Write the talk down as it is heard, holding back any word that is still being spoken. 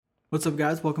What's up,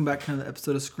 guys? Welcome back to another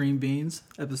episode of Screen Beans,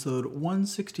 episode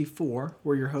 164.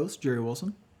 We're your hosts, Jerry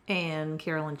Wilson. And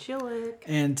Carolyn Chillick.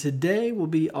 And today will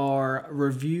be our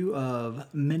review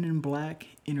of Men in Black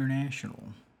International.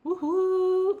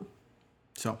 Woohoo!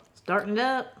 So, starting it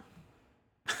up.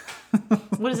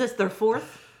 What is this, their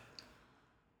fourth?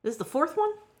 This is the fourth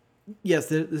one? yes,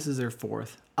 this is their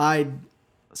fourth. I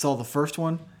saw the first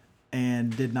one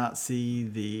and did not see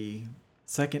the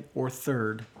second or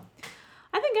third.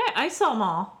 I think I saw them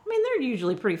all. I mean, they're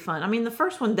usually pretty fun. I mean, the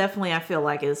first one definitely I feel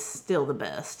like is still the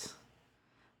best.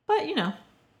 But, you know,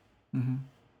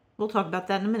 we'll talk about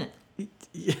that in a minute.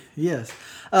 Yes.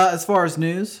 As far as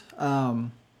news,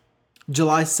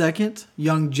 July 2nd,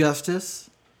 Young Justice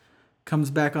comes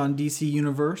back on DC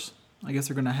Universe. I guess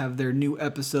they're going to have their new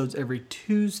episodes every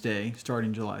Tuesday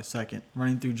starting July 2nd,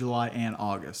 running through July and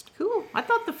August. Cool. I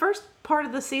thought the first part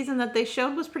of the season that they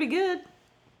showed was pretty good.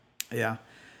 Yeah.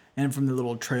 And from the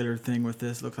little trailer thing with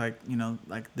this, it looks like,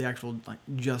 like the actual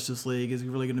Justice League is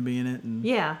really going to be in it. And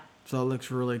yeah. So it looks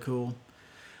really cool.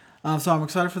 So I'm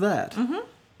excited for that. Mm-hmm.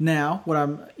 Now, what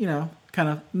I'm, kind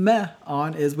of meh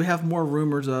on is we have more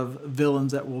rumors of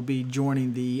villains that will be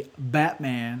joining the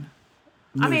Batman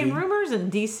movie. I mean, rumors in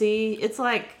DC, it's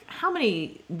like, how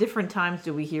many different times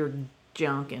do we hear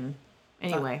junk and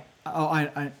anyway?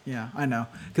 I know.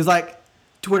 Because,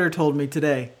 Twitter told me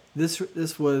today,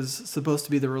 this was supposed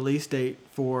to be the release date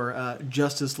for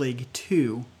Justice League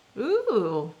 2.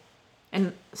 Ooh.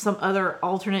 And some other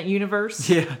alternate universe?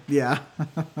 Yeah.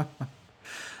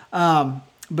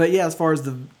 But yeah, as far as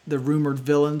the rumored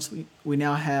villains, we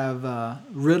now have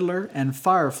Riddler and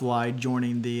Firefly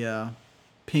joining the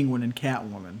Penguin and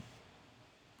Catwoman.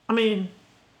 I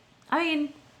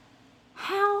mean,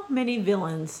 how many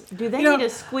villains do they need to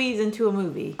squeeze into a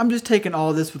movie? I'm just taking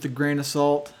all this with a grain of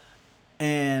salt,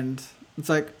 and it's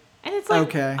like,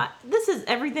 okay, this is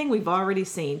everything we've already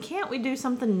seen. Can't we do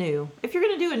something new? If you're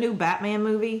going to do a new Batman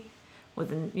movie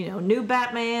with new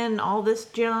Batman, all this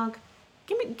junk,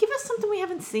 give us something we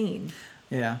haven't seen.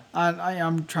 Yeah,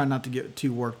 I'm trying not to get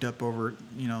too worked up over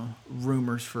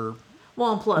rumors for.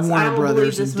 Well, and plus, Warner I will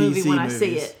Brothers believe this and movie DC when I movies.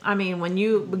 see it. I mean, when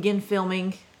you begin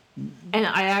filming, and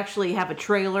I actually have a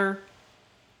trailer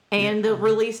and the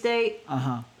release date.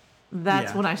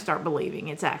 That's when I start believing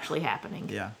it's actually happening.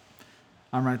 Yeah,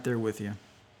 I'm right there with you.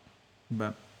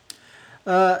 But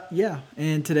yeah,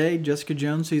 and today Jessica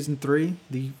Jones season 3,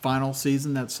 the final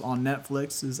season that's on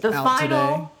Netflix, is out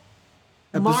today.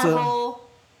 Marvel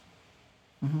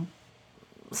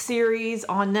series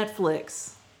on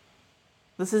Netflix.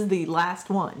 This is the last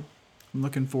one. I'm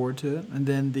looking forward to it. And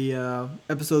then the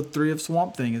episode 3 of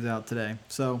Swamp Thing is out today.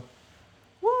 So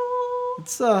Woo!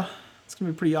 it's gonna be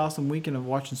a pretty awesome weekend of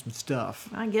watching some stuff.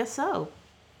 I guess so.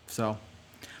 So,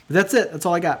 but that's it. That's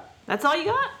all I got. That's all you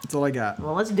got? That's all I got.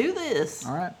 Well, let's do this.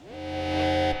 All right.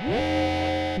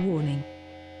 Warning.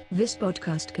 This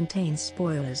podcast contains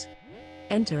spoilers.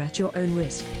 Enter at your own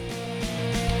risk.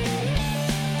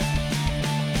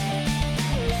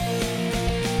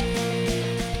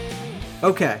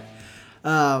 Okay.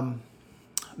 Men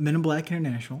in Black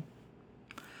International.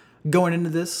 Going into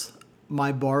this,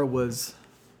 my bar was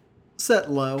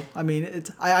set low. I mean,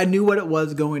 I knew what it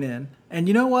was going in. And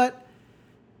you know what?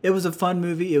 It was a fun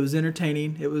movie. It was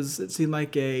entertaining. It seemed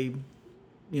like a,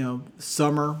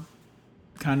 summer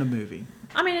kind of movie.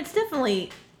 I mean, it's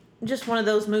definitely just one of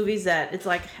those movies that it's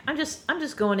like, I'm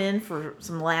just going in for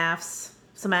some laughs,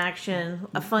 some action,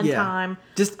 a fun time.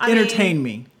 Just entertain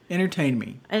me. Entertain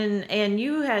me. And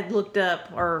you had looked up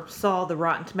or saw the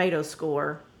Rotten Tomatoes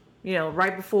score,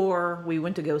 right before we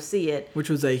went to go see it.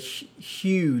 Which was a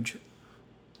huge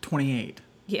 28.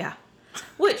 Yeah.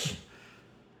 Which,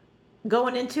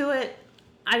 going into it,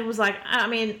 I was like,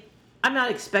 I'm not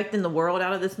expecting the world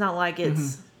out of this. Not like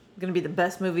it's going to be the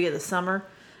best movie of the summer.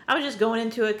 I was just going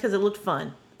into it because it looked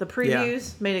fun. The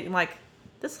previews made it like,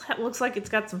 this looks like it's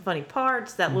got some funny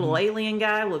parts. That little alien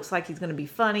guy looks like he's going to be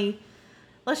funny.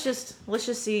 Let's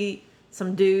just see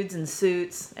some dudes in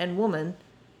suits and woman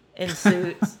in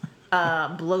suits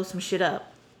blow some shit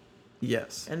up.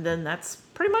 Yes. And then that's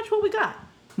pretty much what we got.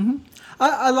 Mm-hmm.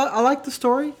 I like the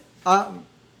story. I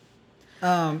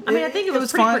think it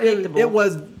was pretty predictable. It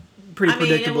was pretty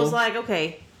predictable. It was like,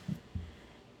 okay.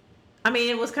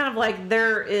 It was kind of like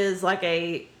there is like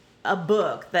a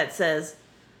book that says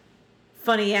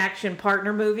funny action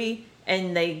partner movie,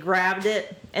 and they grabbed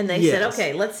it and they said,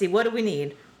 okay, let's see, what do we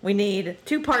need? We need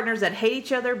two partners that hate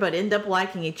each other but end up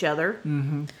liking each other.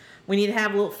 Mm-hmm. We need to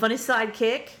have a little funny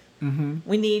sidekick. Mm-hmm.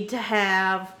 We need to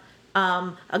have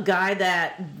a guy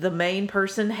that the main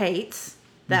person hates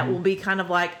that will be kind of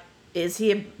like, is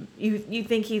he you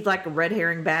think he's like a red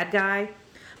herring bad guy?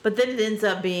 But then it ends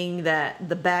up being that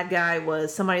the bad guy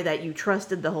was somebody that you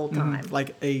trusted the whole time.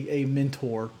 Like a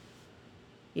mentor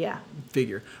Yeah.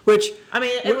 figure. Which, I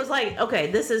mean, it was like,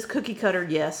 okay, this is cookie cutter,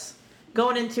 yes.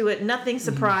 Going into it, nothing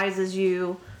surprises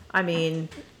you. I mean,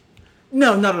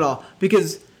 no, not at all.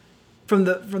 Because from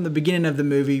the beginning of the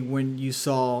movie, when you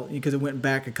saw, because it went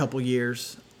back a couple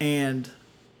years, and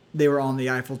they were on the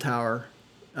Eiffel Tower,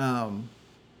 Liam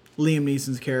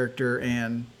Neeson's character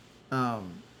and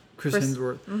Chris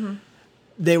Hemsworth,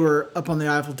 they were up on the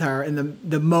Eiffel Tower, and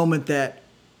the moment that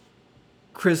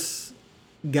Chris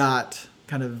got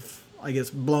kind of, I guess,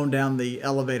 blown down the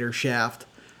elevator shaft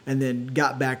and then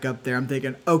got back up there, I'm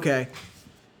thinking, okay,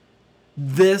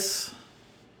 this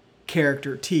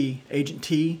character T, Agent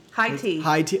T, High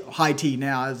T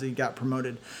now as he got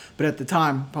promoted, but at the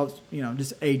time, probably,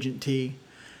 just Agent T.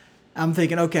 I'm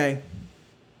thinking, okay,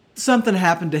 something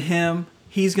happened to him.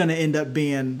 He's going to end up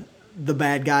being the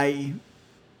bad guy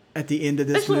at the end of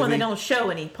this especially movie. when they don't show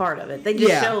any part of it. They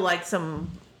just show like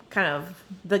some kind of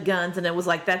the guns, and it was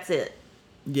like, that's it.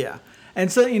 Yeah.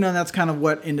 And so, that's kind of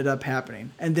what ended up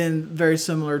happening. And then very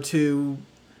similar to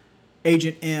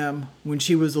Agent M, when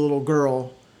she was a little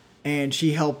girl and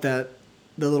she helped the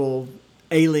little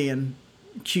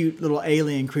cute little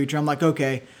alien creature. I'm like,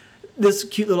 okay, this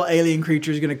cute little alien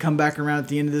creature is going to come back around at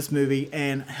the end of this movie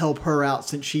and help her out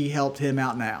since she helped him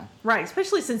out now. Right,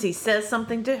 especially since he says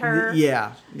something to her.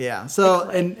 Yeah. So,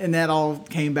 and that all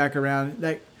came back around.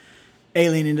 That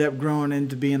alien ended up growing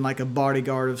into being like a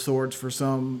bodyguard of sorts for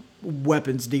some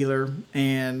weapons dealer.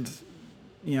 And,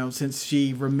 since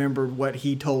she remembered what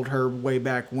he told her way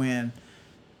back when,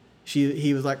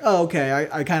 he was like, oh, okay,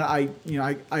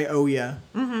 I owe you.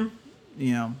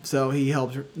 Mm-hmm. So he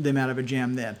helped them out of a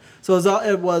jam then. So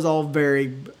it was all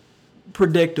very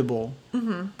predictable,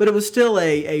 but it was still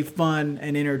a fun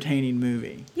and entertaining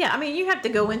movie. Yeah, I mean, you have to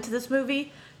go into this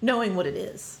movie knowing what it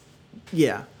is.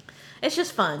 Yeah. It's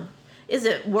just fun. Is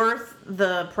it worth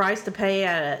the price to pay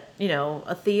at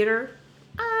a theater?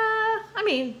 I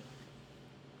mean,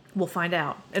 we'll find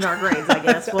out in our grades, I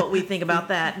guess, what we think about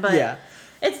that. But yeah.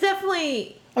 It's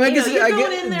definitely, I mean, you're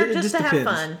going in there just to have depends.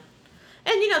 fun.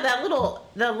 And that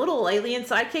little alien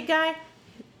sidekick guy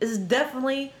is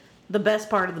definitely the best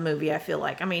part of the movie, I feel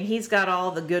like. I mean, he's got all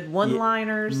the good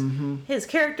one-liners. Yeah. Mm-hmm. His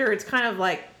character, it's kind of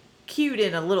like cute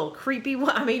and a little creepy.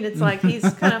 I mean, it's like he's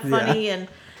kind of funny. Yeah. And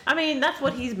I mean, that's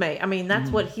what he's made. I mean,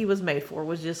 that's what he was made for,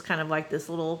 was just kind of like this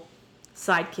little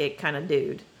sidekick kind of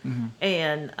dude. Mm-hmm.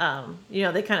 And,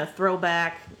 they kind of throw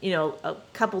back, a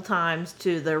couple times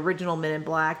to the original Men in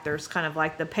Black. There's kind of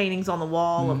like the paintings on the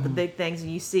wall of the big things,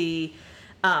 and you see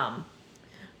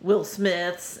Will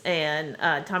Smith's and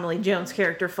Tommy Lee Jones'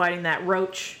 character fighting that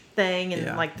roach thing,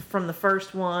 and like from the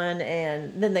first one.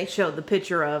 And then they showed the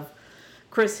picture of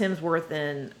Chris Hemsworth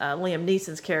and Liam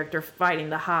Neeson's character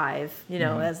fighting the Hive,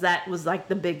 as that was like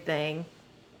the big thing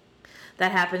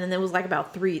that happened. And it was like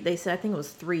about they said, I think it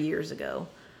was 3 years ago.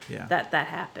 Yeah. That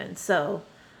happened. So,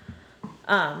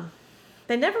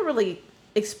 they never really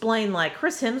explain, like,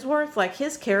 Chris Hemsworth, like,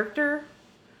 his character,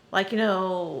 like,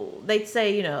 they'd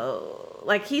say,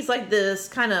 like, he's like this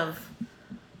kind of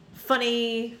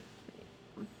funny,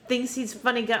 thinks he's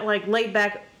funny, got like laid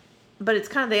back, but it's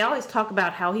kind of, they always talk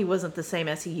about how he wasn't the same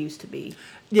as he used to be.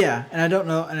 Yeah, and I don't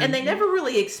know. And they never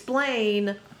really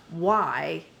explain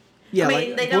why. Yeah, I mean,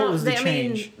 like, they don't. What was the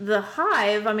change? I mean, the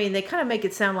Hive. I mean, they kind of make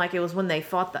it sound like it was when they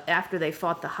fought after they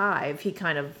fought the Hive. He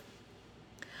kind of,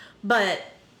 but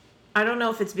I don't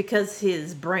know if it's because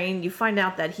his brain. You find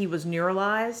out that he was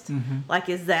neuralized. Mm-hmm. Like,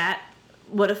 is that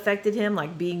what affected him?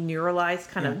 Like, being neuralized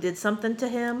kind of did something to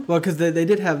him. Well, because they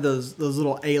did have those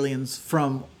little aliens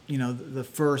from the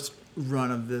first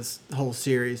run of this whole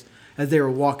series, as they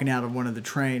were walking out of one of the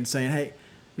trains, saying, "Hey,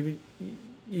 if you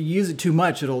use it too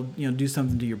much, it'll do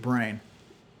something to your brain."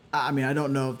 I mean, I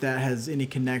don't know if that has any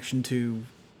connection to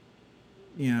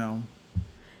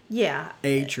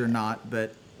H or not,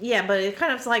 but but it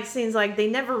kind of like seems like they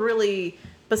never really,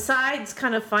 besides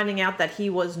kind of finding out that he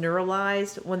was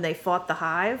neuralized when they fought the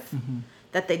Hive,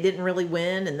 that they didn't really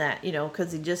win, and that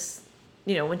because he just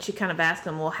when she kind of asked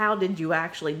him, well, how did you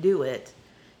actually do it,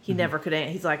 he never could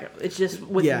answer. He's like, it's just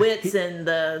with wits and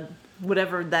the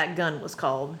whatever that gun was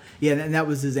called. Yeah, and that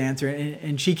was his answer.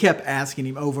 And she kept asking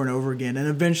him over and over again. And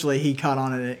eventually he caught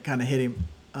on and it kind of hit him.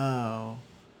 Oh.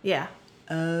 Yeah.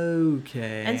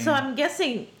 Okay. And so I'm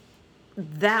guessing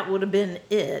that would have been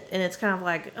it. And it's kind of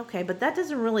like, okay, but that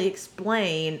doesn't really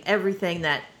explain everything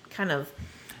that kind of...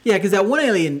 Yeah, because that one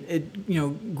alien,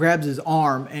 it grabs his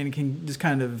arm and can just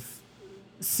kind of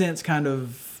sense kind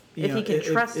of... if he can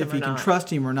trust him or not. If he can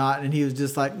trust him or not. And he was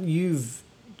just like, you've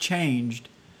changed.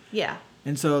 Yeah.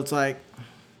 And so it's like,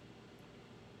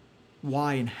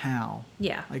 why and how?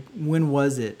 Yeah. Like, when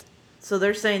was it? So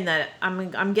they're saying that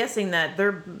I'm guessing that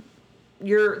they're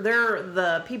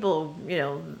the people,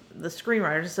 the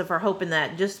screenwriters and stuff are hoping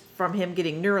that just from him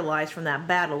getting neuralized from that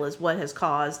battle is what has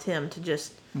caused him to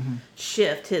just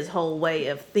shift his whole way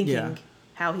of thinking, Yeah.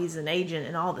 how he's an agent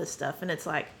and all this stuff. And it's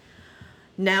like,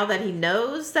 now that he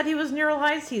knows that he was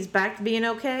neuralized, he's back to being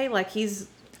okay. Like he's,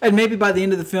 And maybe by the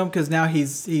end of the film, because now he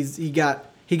got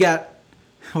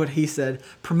what he said,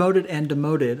 promoted and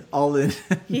demoted all in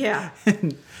yeah,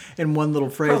 in one little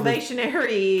phrase.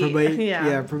 probationary,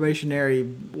 Probationary,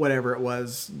 whatever it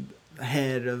was,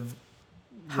 head of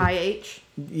high H.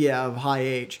 of high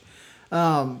H,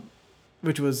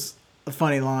 which was a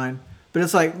funny line. But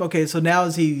it's like, okay, so now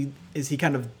is he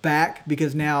kind of back,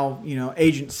 because now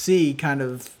Agent C kind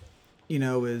of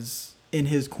is in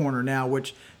his corner now,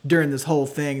 which during this whole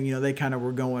thing they kind of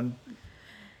were going.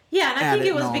 Yeah, and I think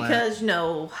it was and all because,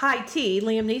 High T,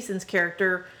 Liam Neeson's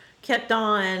character, kept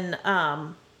on,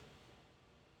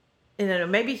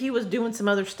 maybe he was doing some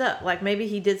other stuff. Like, maybe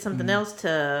he did something else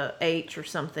to H or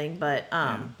something, but,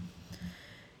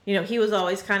 he was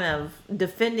always kind of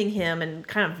defending him and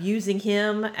kind of using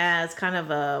him as kind of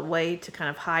a way to kind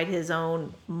of hide his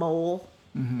own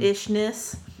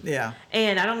mole-ishness. Yeah.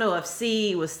 And I don't know if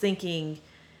C was thinking,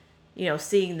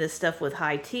 seeing this stuff with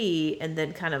High T and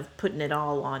then kind of putting it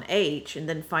all on H and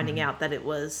then finding out that it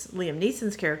was Liam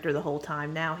Neeson's character the whole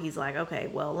time. Now he's like, okay,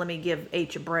 well, let me give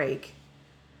H a break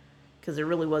because it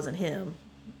really wasn't him.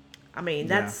 I mean,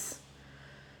 that's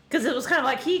because it was kind of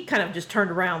like he kind of just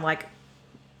turned around like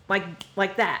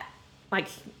that. Like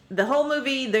the whole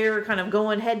movie, they're kind of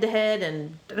going head to head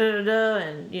and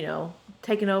and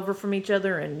taking over from each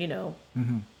other and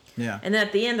Yeah. And then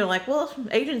at the end, they're like, well,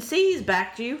 Agent C's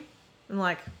backed you. I'm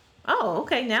like, oh,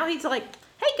 okay. Now he's like,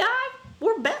 hey, guy,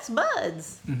 we're best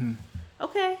buds. Mm-hmm.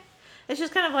 Okay. It's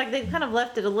just kind of like they kind of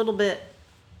left it a little bit,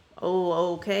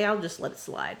 oh, okay, I'll just let it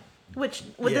slide. Which,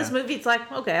 with this movie, it's like,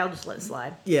 okay, I'll just let it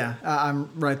slide. Yeah, I'm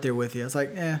right there with you. It's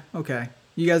like, okay.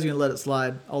 You guys are going to let it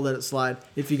slide. I'll let it slide.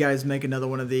 If you guys make another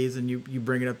one of these and you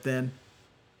bring it up then,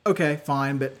 okay,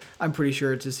 fine. But I'm pretty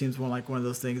sure it just seems more like one of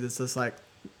those things that's just like,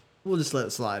 we'll just let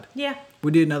it slide. Yeah.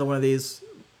 We do another one of these,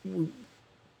 we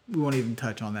won't even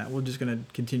touch on that. We're just going to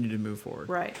continue to move forward.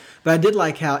 Right. But I did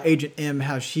like how Agent M,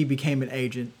 how she became an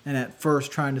agent, and at first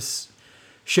trying to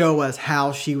show us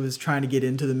how she was trying to get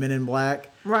into the Men in Black.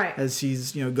 Right. As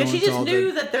she's, going Because she through just all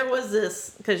knew that there was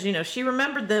this, because, she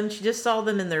remembered them. She just saw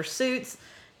them in their suits.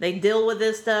 They deal with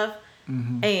this stuff.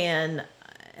 Mm-hmm. And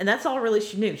that's all really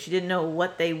she knew. She didn't know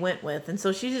what they went with. And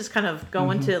so she's just kind of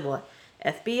going to the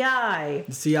FBI,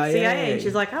 the CIA. And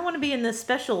she's like, I want to be in this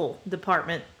special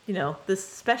department, this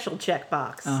special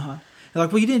checkbox. Uh-huh. They're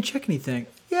like, well, you didn't check anything.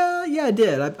 Yeah, I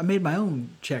did. I made my own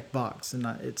checkbox, and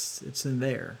it's in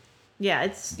there. Yeah,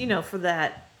 it's, for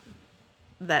that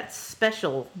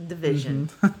special division.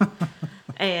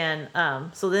 Mm-hmm.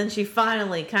 And so then she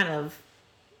finally kind of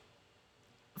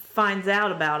finds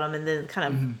out about them and then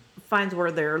kind of finds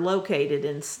where they're located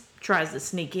and tries to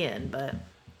sneak in, but...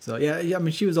 So, yeah, I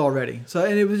mean, she was all ready. So,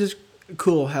 and it was just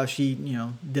cool how she,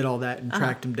 did all that and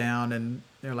tracked him down. And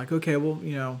they're like, okay, well,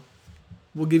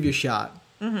 we'll give you a shot.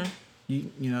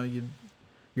 Mm-hmm.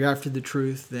 You're after the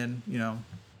truth, then,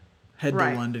 head to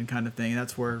London kind of thing.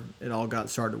 That's where it all got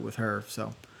started with her.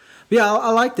 So, but yeah, I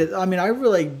liked it. I mean, I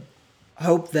really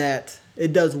hope that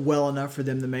it does well enough for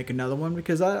them to make another one,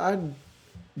 because I'd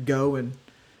go and...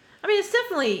 I mean, it's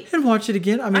definitely... And watch it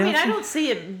again. I mean, I don't see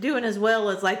it doing as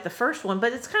well as, like, the first one,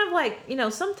 but it's kind of like,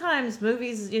 sometimes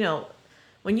movies,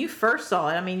 when you first saw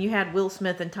it, I mean, you had Will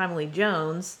Smith and Tommy Lee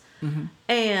Jones,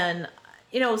 and,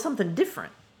 it was something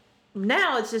different.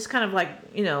 Now it's just kind of like,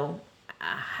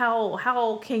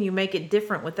 how can you make it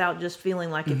different without just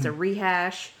feeling like it's a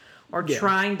rehash or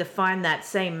trying to find that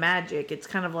same magic? It's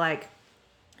kind of like,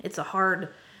 it's a hard...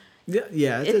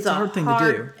 Yeah, it's a hard thing to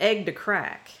do. Egg to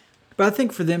crack. But I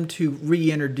think for them to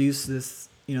reintroduce this,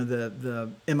 the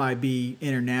MIB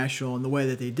International and the way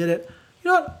that they did it,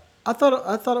 what? I thought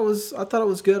it was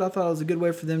good. I thought it was a good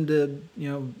way for them to,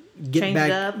 get change back,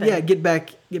 it up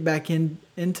get back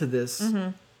into this.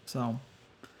 Mm-hmm. So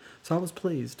I was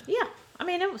pleased. Yeah, I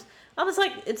mean,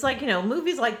 it's like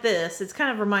movies like this. It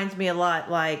kind of reminds me a lot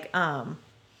like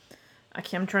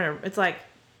it's like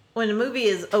when a movie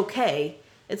is okay.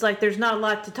 It's like there's not a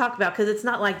lot to talk about because it's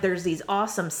not like there's these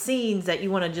awesome scenes that you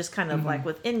want to just kind of like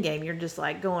with Endgame. You're just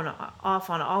like going off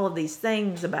on all of these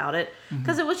things about it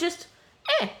because it was just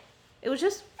It was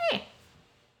just I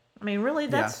mean, really,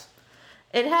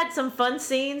 it had some fun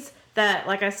scenes that,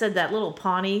 like I said, that little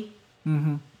Pawnee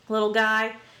little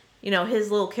guy,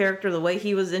 his little character, the way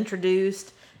he was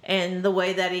introduced and the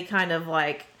way that he kind of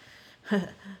like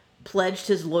pledged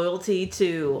his loyalty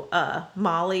to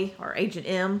Molly or Agent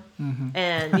M,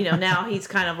 and now he's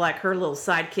kind of like her little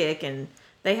sidekick, and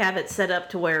they have it set up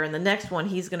to where in the next one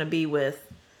he's going to be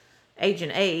with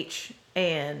Agent H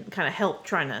and kind of help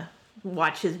trying to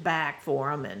watch his back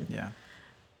for him, and Yeah.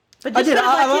 but just kind of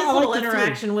like his little like the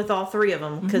interaction with all three of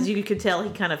them, because you could tell he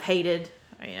kind of hated,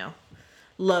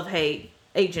 love hate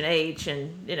Agent H,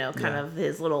 and kind of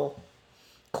his little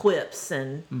quips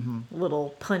and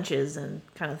little punches and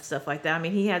kind of stuff like that. I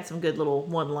mean, he had some good little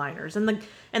one-liners, and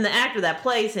the actor that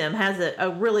plays him has a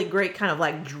really great kind of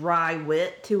like dry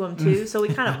wit to him too. So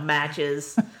he kind of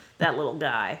matches that little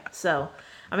guy. So,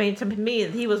 I mean, to me,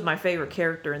 he was my favorite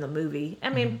character in the movie. I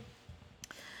mean,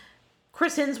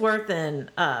 Chris Hemsworth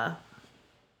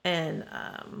and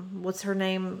what's her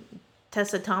name?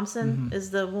 Tessa Thompson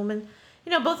is the woman.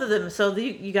 Both of them. So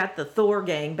you got the Thor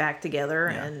gang back together,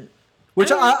 and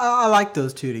which I like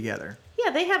those two together.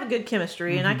 Yeah, they have a good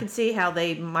chemistry, and I can see how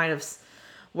they might have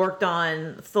worked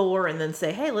on Thor and then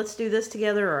say, "Hey, let's do this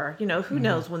together," or who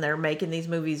knows when they're making these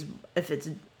movies, if it's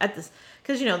at this,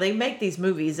 because they make these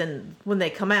movies, and when they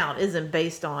come out, isn't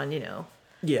based on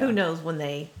who knows when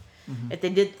they if they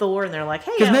did Thor and they're like,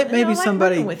 "Hey, maybe I like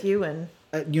somebody working with you," and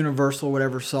at Universal,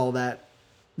 whatever, saw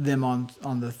them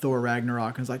on the Thor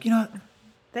Ragnarok and was like,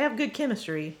 they have good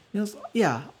chemistry.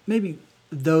 Yeah, maybe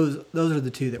those are the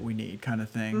two that we need, kind of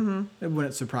thing. It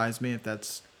wouldn't surprise me if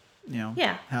that's how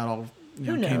it all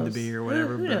came to be or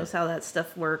whatever. Who knows how that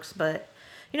stuff works? But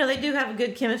they do have a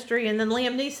good chemistry. And then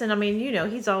Liam Neeson, I mean,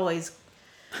 he's always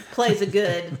plays a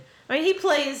good. I mean, he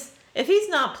plays, if he's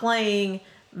not playing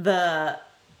the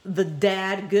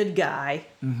dad good guy,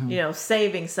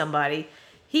 saving somebody,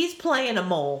 he's playing a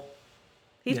mole.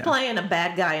 He's playing a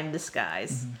bad guy in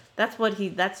disguise. That's what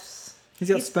he's got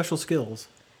special skills.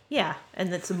 Yeah,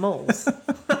 and it's moles.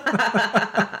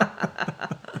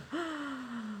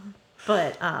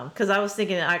 But because I was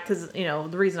thinking, the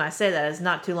reason I say that is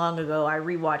not too long ago I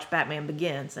rewatched Batman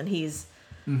Begins, and he's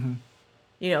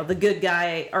the good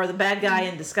guy or the bad guy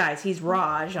in disguise. He's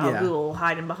Raj Al Ghul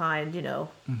hiding behind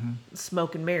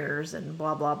smoke and mirrors and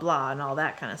blah blah blah and all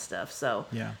that kind of stuff. So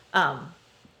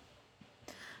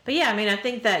but yeah, I mean, I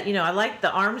think that, I like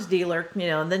the arms dealer,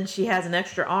 and then she has an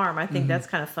extra arm. I think that's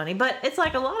kind of funny. But it's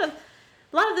like a lot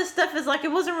of this stuff is like,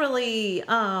 it wasn't really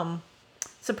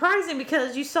surprising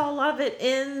because you saw a lot of it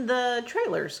in the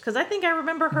trailers. Because I think I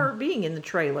remember her being in the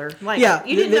trailer. Like,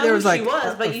 you didn't know who she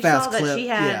was, but you saw that she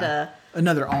had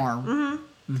another arm.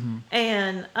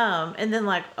 And then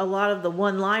like a lot of the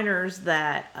one-liners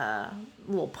that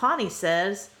little Pawnee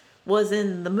says was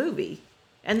in the movie.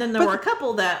 And then there were a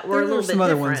couple that were a little bit different.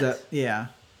 There were some other ones that, yeah,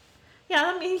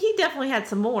 I mean, he definitely had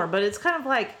some more, but it's kind of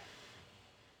like,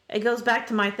 it goes back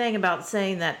to my thing about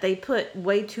saying that they put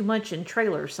way too much in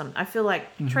trailers. I feel like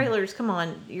trailers, come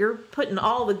on, you're putting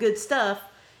all the good stuff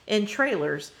in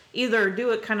trailers. Either do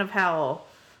it kind of how,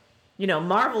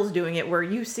 Marvel's doing it, where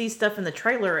you see stuff in the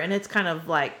trailer and it's kind of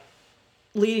like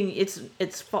leading, it's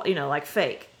like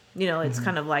fake. It's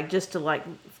kind of like just to like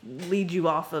lead you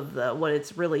off of what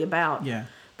it's really about. Yeah.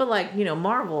 But like,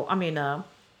 Marvel, I mean,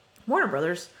 Warner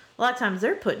Brothers, a lot of times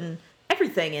they're putting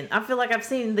everything in. I feel like I've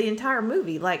seen the entire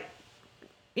movie. Like,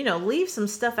 leave some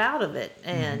stuff out of it,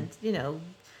 and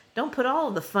don't put all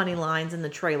of the funny lines in the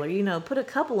trailer. Put a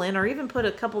couple in, or even put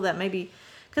a couple that maybe,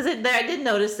 because I did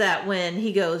notice that when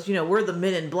he goes, we're the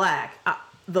men in black,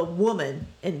 the woman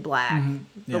in black,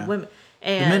 the women,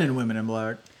 and the men and women in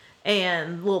black.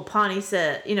 And little Pawnee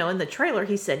said, in the trailer,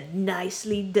 he said,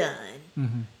 "Nicely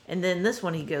done." And then this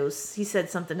one, he said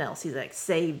something else. He's like,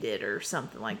 "Saved it," or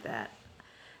something like that.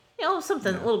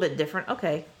 Something a little bit different.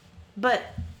 Okay. But,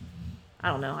 I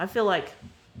don't know. I feel like,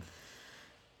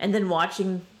 and then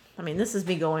watching, I mean, this is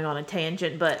me going on a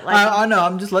tangent, but like. I know,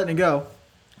 I'm just letting it go.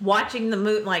 Watching the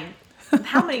movie, like,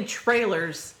 how many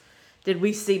trailers did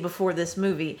we see before this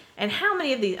movie? And how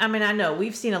many of these, I mean, I know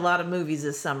we've seen a lot of movies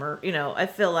this summer. I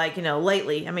feel like,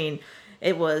 lately, I mean,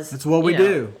 it was. It's what we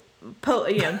do.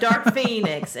 Dark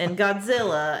Phoenix and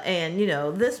Godzilla and,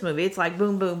 this movie. It's like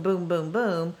boom, boom, boom, boom,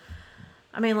 boom.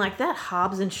 I mean, like that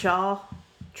Hobbs and Shaw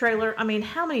trailer. I mean,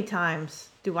 how many times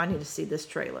do I need to see this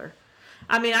trailer?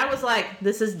 I mean, I was like,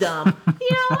 this is dumb.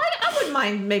 I wouldn't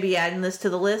mind maybe adding this to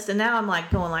the list. And now I'm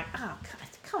like going like, oh,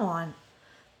 come on.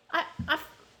 I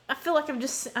feel like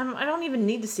I don't even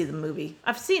need to see the movie.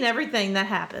 I've seen everything that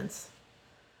happens.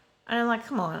 And I'm like,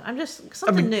 come on. I'm just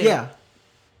something new. Yeah.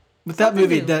 With that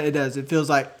movie, it does. It feels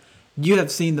like you have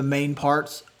seen the main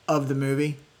parts of the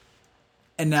movie.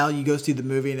 And now you go see the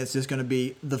movie, and it's just going to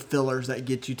be the fillers that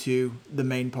get you to the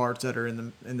main parts that are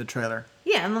in the trailer.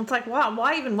 Yeah, and it's like,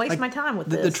 why even waste my time with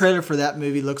this? The trailer for that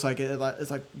movie looks like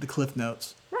it's like the Cliff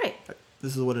Notes. Right. Like,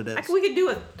 this is what it is. Like we can do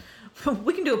a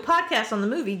podcast on the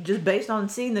movie just based on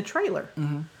seeing the trailer.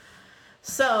 Mm-hmm.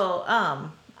 So,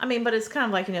 I mean, but it's kind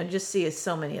of like, just see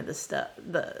so many of this stuff.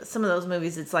 Some of those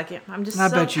movies, it's like, I'm just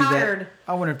so tired.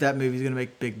 I wonder if that movie's going to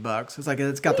make big bucks. It's like,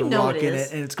 it's got The Rock in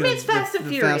it, and it's going to it's Fast and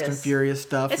Furious. Fast and Furious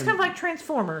stuff. It's kind of like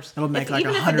Transformers. It'll make like $100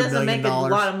 million. Even if it doesn't make a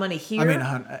lot of money here. I mean,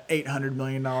 $800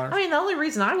 million. I mean, the only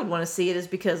reason I would want to see it is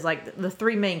because, like, the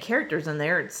three main characters in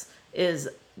there, is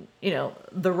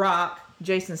The Rock,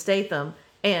 Jason Statham,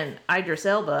 and Idris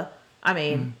Elba. I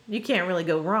mean, you can't really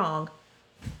go wrong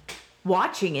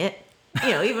watching it,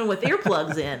 even with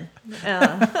earplugs in.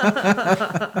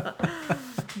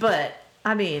 But,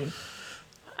 I mean,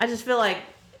 I just feel like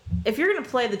if you're going to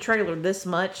play the trailer this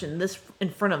much and this in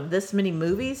front of this many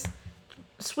movies,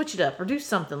 switch it up or do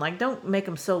something. Like, don't make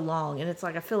them so long. And it's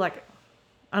like, I feel like,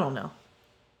 I don't know.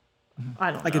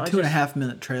 I don't know. Like a 2.5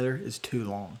 minute trailer is too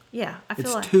long. Yeah, I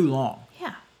feel it's too long.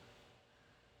 Yeah.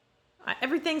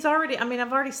 Everything's already,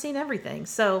 I've already seen everything.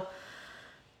 So,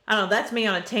 I don't know, that's me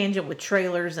on a tangent with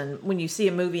trailers, and when you see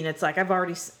a movie and it's like, I've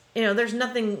already, there's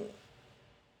nothing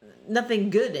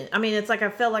good in. I mean, it's like I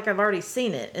felt like I've already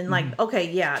seen it, and like,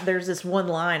 okay, yeah, there's this one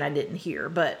line I didn't hear,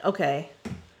 but okay.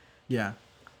 Yeah.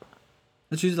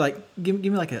 Let's use like, give me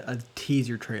like a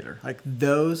teaser trailer. Like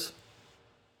those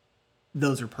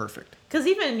are perfect. Because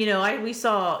even, we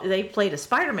saw, they played a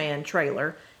Spider-Man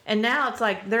trailer, and now it's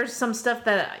like, there's some stuff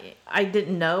that I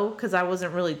didn't know, because I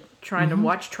wasn't really trying to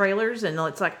watch trailers, and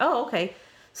it's like, oh, okay.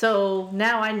 So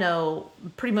now I know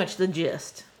pretty much the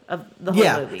gist of the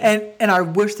whole movie. Yeah, and I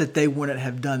wish that they wouldn't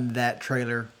have done that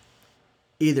trailer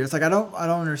either. It's like I don't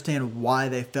understand why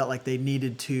they felt like they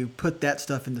needed to put that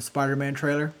stuff in the Spider-Man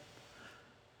trailer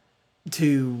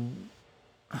to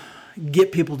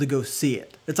get people to go see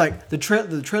it. It's like the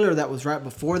trailer that was right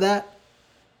before that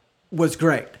was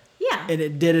great. Yeah. And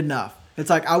it did enough. It's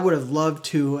like I would have loved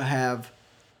to have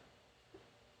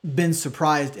been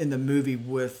surprised in the movie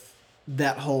with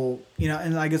that whole,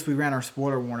 and I guess we ran our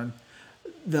spoiler warning,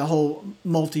 the whole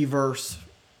multiverse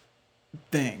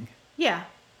thing. Yeah.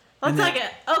 Well, it's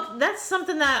that's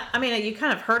something that, you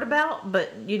kind of heard about,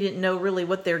 but you didn't know really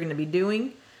what they were going to be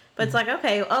doing. But it's like,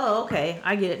 okay,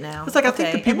 I get it now. It's like, okay.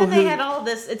 I think the people and then they had all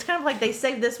this, it's kind of like they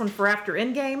saved this one for after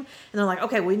Endgame, and they're like,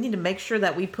 okay, we need to make sure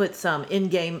that we put some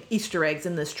Endgame Easter eggs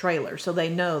in this trailer so they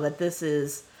know that this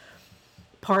is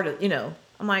part of,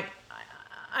 I'm like,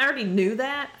 I already knew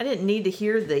that. I didn't need to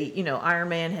hear the, Iron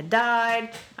Man had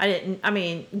died.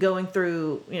 Going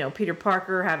through, Peter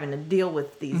Parker having to deal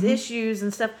with these issues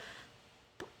and stuff.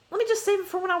 Let me just save it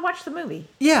for when I watch the movie.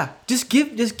 Yeah, just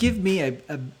give me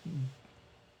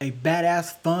a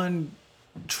badass, fun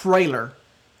trailer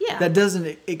that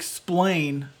doesn't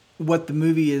explain what the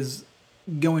movie is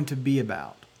going to be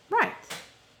about. Right.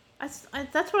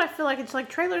 That's what I feel like. It's like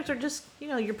trailers are just,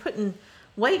 you're putting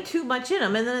way too much in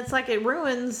them, and then it's like it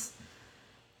ruins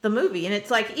the movie. And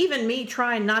it's like even me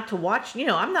trying not to watch,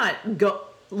 I'm not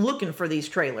looking for these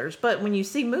trailers, but when you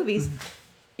see movies,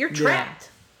 you're trapped.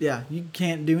 Yeah, you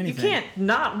can't do anything. You can't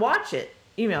not watch it.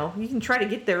 You can try to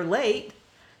get there late.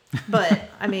 But,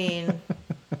 then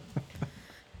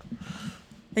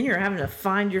you're having to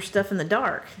find your stuff in the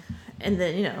dark. And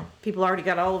then, people already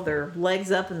got all of their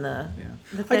legs up in the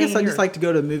thing. I guess I just like to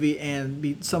go to a movie and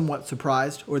be somewhat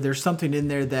surprised, or there's something in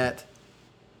there that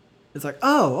it's like,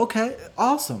 oh, okay,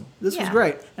 awesome. This was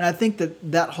great. And I think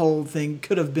that whole thing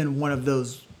could have been one of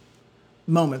those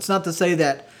moments. Not to say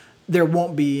that there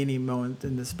won't be any moment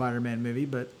in the Spider-Man movie,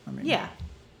 but, yeah.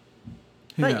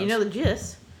 Who knows? You know the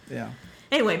gist. Yeah.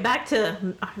 Anyway, back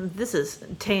to, this is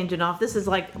tangent off. This is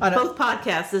like, both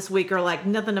podcasts this week are like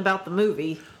nothing about the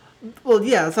movie. Well,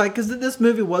 yeah, it's like, because this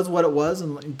movie was what it was,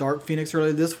 and Dark Phoenix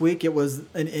earlier this week, it was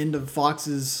an end of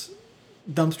Fox's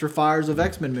dumpster fires of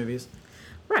X-Men movies.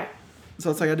 Right.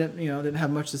 So it's like I didn't have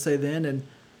much to say then, and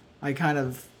I kind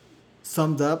of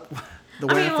summed up the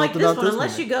way I felt like about this one. this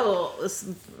Unless movie. you go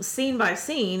scene by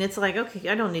scene, it's like, okay,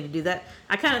 I don't need to do that.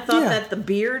 I kind of thought that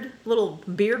the little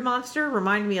beard monster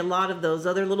reminded me a lot of those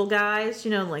other little guys,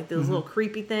 like those little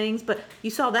creepy things. But you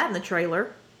saw that in the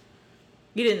trailer.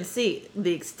 You didn't see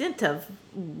the extent of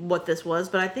what this was,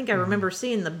 but I think I remember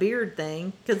seeing the beard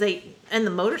thing and the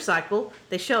motorcycle.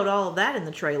 They showed all of that in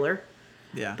the trailer.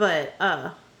 Yeah. But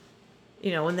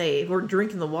when they were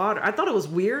drinking the water, I thought it was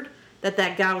weird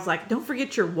that guy was like, "Don't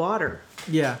forget your water."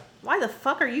 Yeah. Why the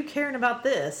fuck are you caring about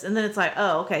this? And then it's like,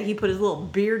 oh, okay, he put his little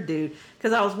beard dude.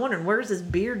 Because I was wondering, where's his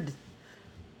beard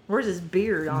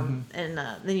on? And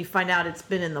then you find out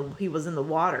he was in the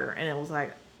water, and it was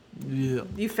like, Yeah.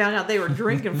 you found out they were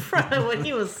drinking from it when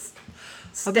he was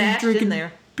I've been stashed drinking in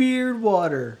there. beard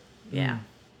water. Yeah.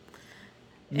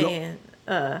 Yep. And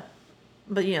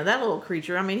but that little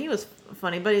creature, I mean, he was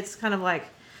funny, but it's kind of like,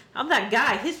 I'm that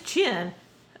guy, his chin,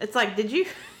 it's like, he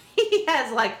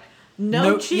has like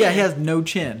no chin. Yeah, he has no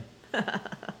chin.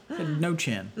 He had no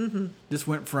chin. Mm-hmm. Just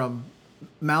went from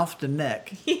mouth to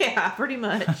neck. Yeah, pretty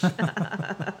much.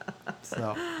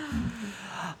 So,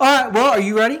 all right. Well, are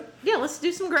you ready? Yeah, let's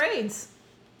do some grades.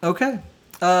 Okay.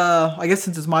 I guess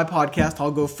since it's my podcast,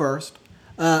 I'll go first.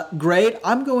 Grade,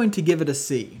 I'm going to give it a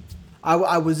C.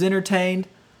 I was entertained.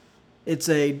 It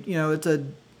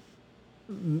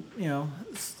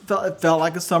felt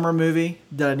like a summer movie.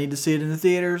 Did I need to see it in the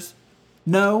theaters?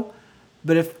 No.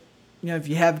 But if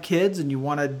you have kids and you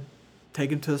want to take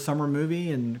them to a summer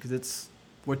movie, and because it's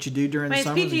what you do during the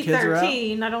summer, it's the kids are out.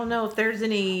 PG-13. I don't know if there's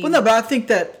any. Well, no, but I think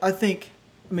it's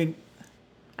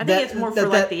more for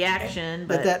like the action.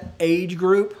 But that age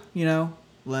group,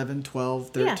 11, 12,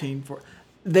 13, 14,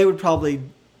 they would probably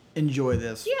enjoy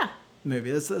this movie.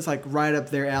 It's like right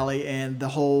up their alley, and the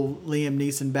whole Liam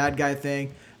Neeson bad guy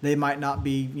thing, they might not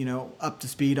be, up to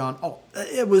speed on, oh,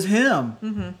 it was him.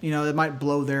 Mm-hmm. It might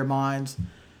blow their minds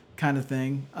kind of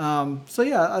thing. So,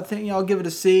 yeah, I think, I'll give it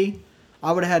a C.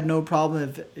 I would have had no problem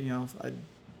if I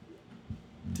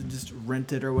to just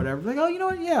rent it or whatever. Like, oh, you know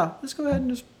what? Yeah, let's go ahead and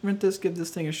just rent this, give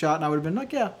this thing a shot. And I would have been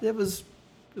like, yeah, it was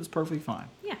perfectly fine.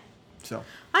 Yeah. So.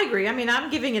 I agree. I mean, I'm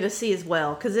giving it a C as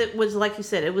well because it was, like you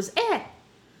said, it was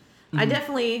Mm-hmm. I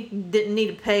definitely didn't need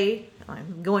to pay.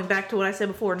 I'm going back to what I said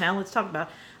before. Now let's talk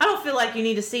about. I don't feel like you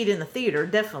need to see it in the theater.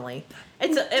 Definitely, I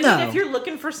mean, if you're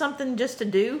looking for something just to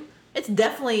do, it's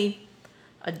definitely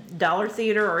a dollar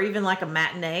theater or even like a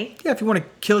matinee. Yeah, if you want to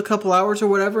kill a couple hours or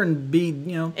whatever and be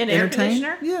an entertained. Air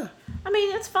conditioner. Yeah. I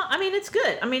mean, it's fun. I mean, it's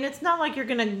good. I mean, it's not like you're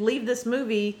gonna leave this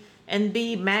movie and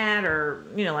be mad or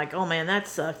like, oh man, that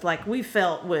sucked. Like we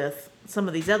felt with some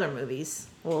of these other movies.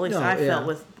 Well, at least I felt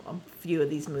with a few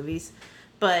of these movies,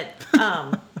 but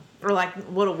or like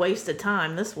what a waste of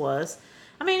time this was.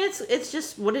 I mean, it's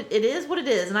just what it is what it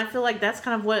is, and I feel like that's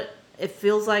kind of what it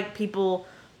feels like. People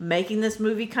making this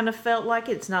movie kind of felt like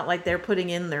it's not like they're putting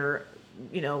in their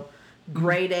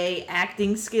grade A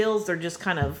acting skills. They're just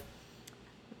kind of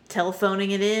telephoning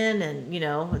it in, and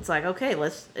it's like, okay,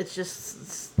 let's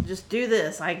just do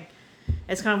this.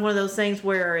 It's kind of one of those things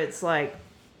where it's like,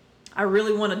 I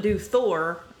really want to do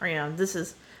Thor, or I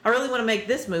really want to make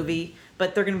this movie,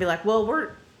 but they're going to be like, well,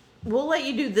 we'll let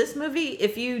you do this movie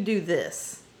if you do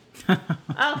this.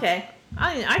 Okay,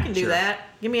 I can do that.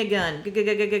 Give me a gun.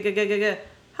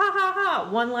 Ha ha ha.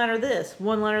 One letter this,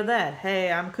 one letter that.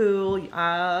 Hey, I'm cool.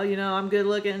 I'm good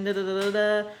looking. Da da da da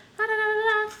da.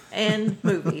 And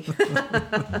movie.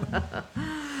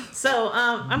 So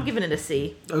I'm giving it a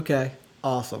C. Okay.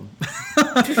 Awesome.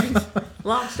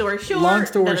 Long story short.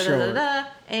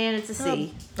 And it's a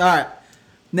C. All right.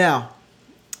 Now,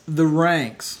 the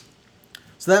ranks.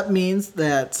 So that means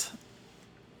that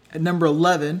at number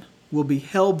 11 will be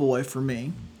Hellboy for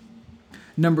me.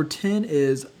 Number 10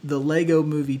 is the Lego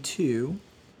Movie 2.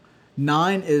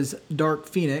 9 is Dark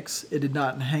Phoenix. It did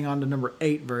not hang on to number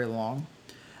 8 very long.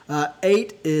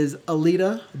 8 is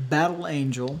Alita Battle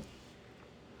Angel.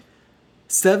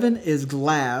 7 is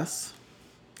Glass.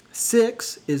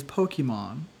 6 is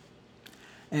Pokemon.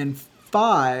 And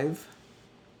 5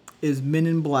 is Men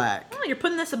in Black. Oh, you're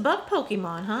putting this above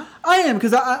Pokemon, huh? I am,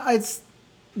 because I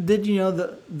did,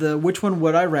 the which one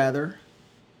would I rather.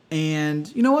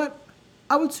 And you know what?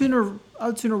 I would sooner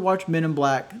watch Men in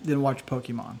Black than watch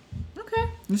Pokemon.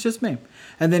 Okay. It's just me.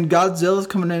 And then Godzilla's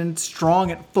coming in strong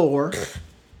at 4.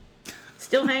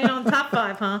 Still hanging on top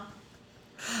 5, huh?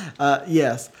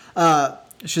 Yes.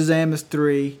 Shazam is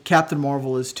 3. Captain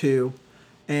Marvel is 2.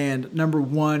 And number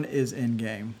 1 is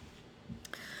Endgame.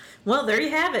 Well, there you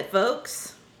have it,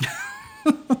 folks.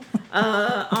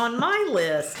 On my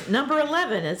list, number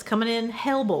 11 is coming in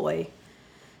Hellboy.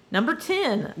 Number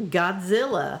 10,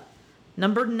 Godzilla.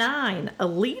 Number 9,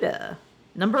 Alita.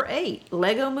 Number 8,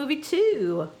 Lego Movie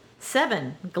 2.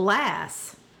 7,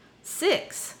 Glass.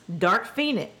 6, Dark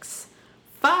Phoenix.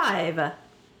 5,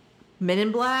 Men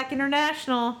in Black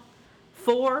International.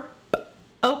 4,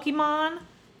 Pokemon.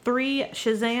 3,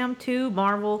 Shazam. 2,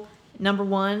 Marvel. Number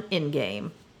 1,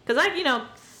 Endgame. Because I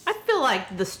feel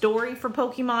like the story for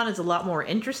Pokemon is a lot more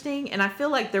interesting, and I feel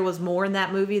like there was more in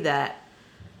that movie that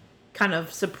kind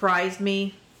of surprised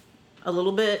me a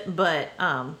little bit, but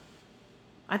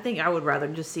I think I would rather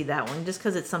just see that one just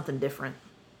because it's something different.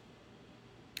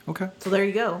 Okay. So there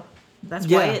you go. That's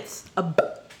why it's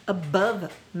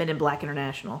above Men in Black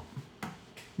International.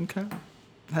 Okay.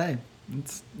 Hey,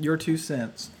 it's your 2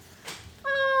 cents.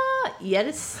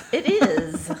 It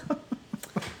is.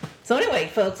 So anyway,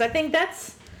 folks, I think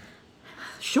that's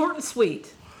short and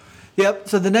sweet. Yep.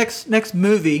 So the next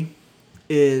movie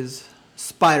is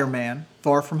Spider-Man: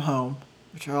 Far From Home,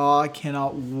 which I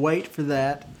cannot wait for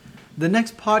that. The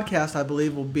next podcast, I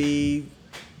believe, will be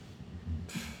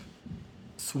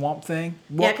Swamp Thing.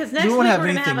 Yeah, because next week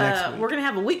we're gonna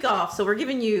have a week off, so we're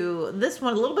giving you this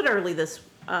one a little bit early.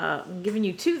 Giving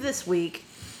you 2 this week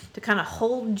to kind of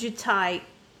hold you tight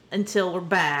until we're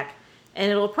back,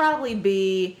 and it'll probably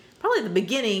be the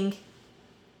beginning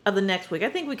of the next week. I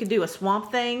think we could do a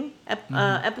Swamp Thing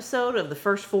episode of the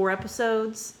first 4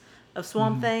 episodes of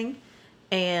Swamp Thing,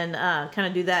 and kind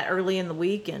of do that early in the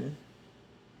week. And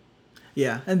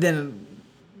yeah, and then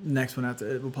next one after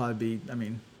it will probably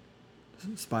be,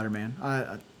 Spider-Man.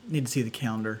 I need to see the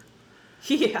calendar.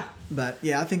 Yeah. But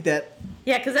yeah, I think that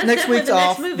because that's next definitely week's the next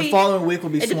off. movie. The following week will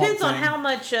be It Swamp depends on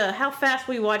Thing. how fast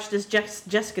we watch this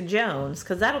Jessica Jones,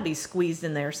 because that'll be squeezed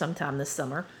in there sometime this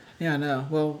summer. Yeah, I know.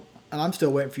 Well, and I'm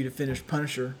still waiting for you to finish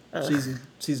Punisher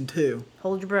season 2.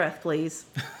 Hold your breath, please.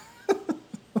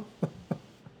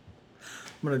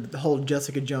 I'm gonna hold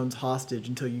Jessica Jones hostage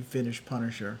until you finish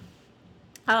Punisher.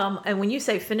 And when you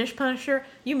say finish Punisher,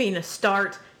 you mean a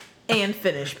start and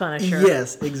finish Punisher.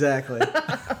 Yes, exactly.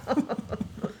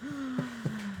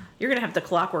 You're gonna have to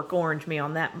Clockwork Orange me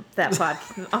on that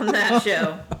on that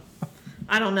show.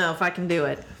 I don't know if I can do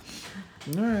it.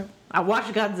 All right. I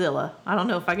watched Godzilla. I don't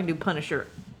know if I can do Punisher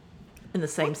in the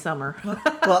same summer.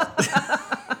 Well,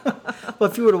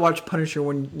 if you would have watched Punisher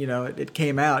when it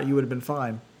came out, you would have been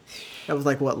fine. That was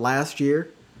like what, last year?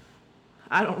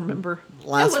 I don't remember.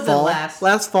 Last it wasn't fall.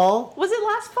 Last fall? Was it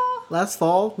last fall? Last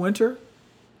fall, winter?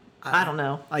 I don't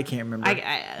know. I can't remember.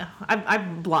 I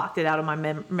blocked it out of my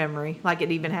memory, like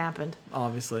it even happened.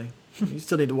 Obviously, you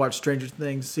still need to watch Stranger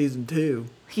Things season 2.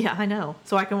 Yeah, I know.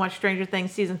 So I can watch Stranger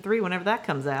Things season 3 whenever that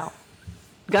comes out.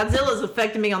 Godzilla's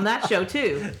affecting me on that show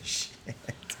too. Shit.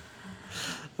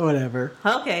 Whatever.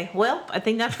 Okay, well, I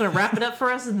think that's going to wrap it up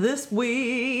for us this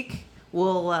week.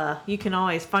 Well, you can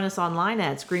always find us online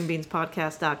at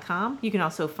screenbeanspodcast.com. You can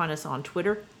also find us on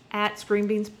Twitter at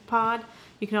screenbeanspod.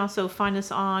 You can also find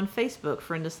us on Facebook.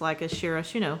 Friend us, like us, share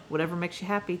us, whatever makes you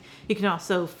happy. You can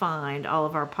also find all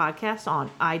of our podcasts on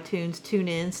iTunes,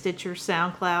 TuneIn, Stitcher,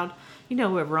 SoundCloud.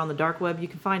 Wherever on the dark web you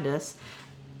can find us.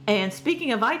 And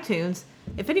speaking of iTunes,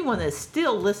 if anyone is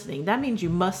still listening, that means you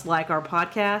must like our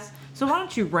podcast. So why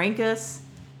don't you rank us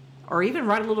or even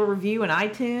write a little review in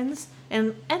iTunes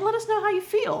and let us know how you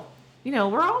feel.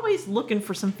 We're always looking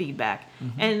for some feedback.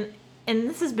 Mm-hmm. And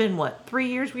this has been, 3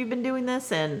 years we've been doing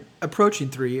this? And approaching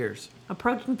 3 years.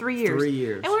 Approaching 3 years. 3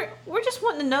 years. And we're just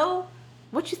wanting to know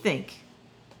what you think.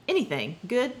 Anything.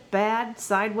 Good, bad,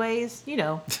 sideways,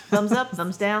 thumbs up,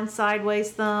 thumbs down,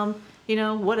 sideways thumb,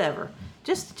 whatever.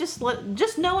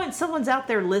 Just knowing someone's out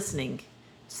there listening.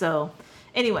 So,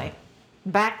 anyway,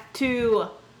 back to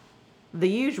the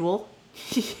usual.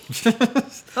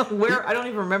 Where I don't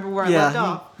even remember where I left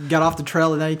off. You got off the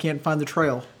trail and now you can't find the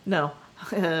trail. No.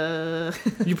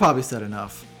 You probably said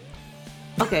enough.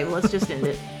 Okay, well, let's just end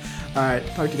it. All right.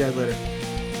 Talk to you guys later.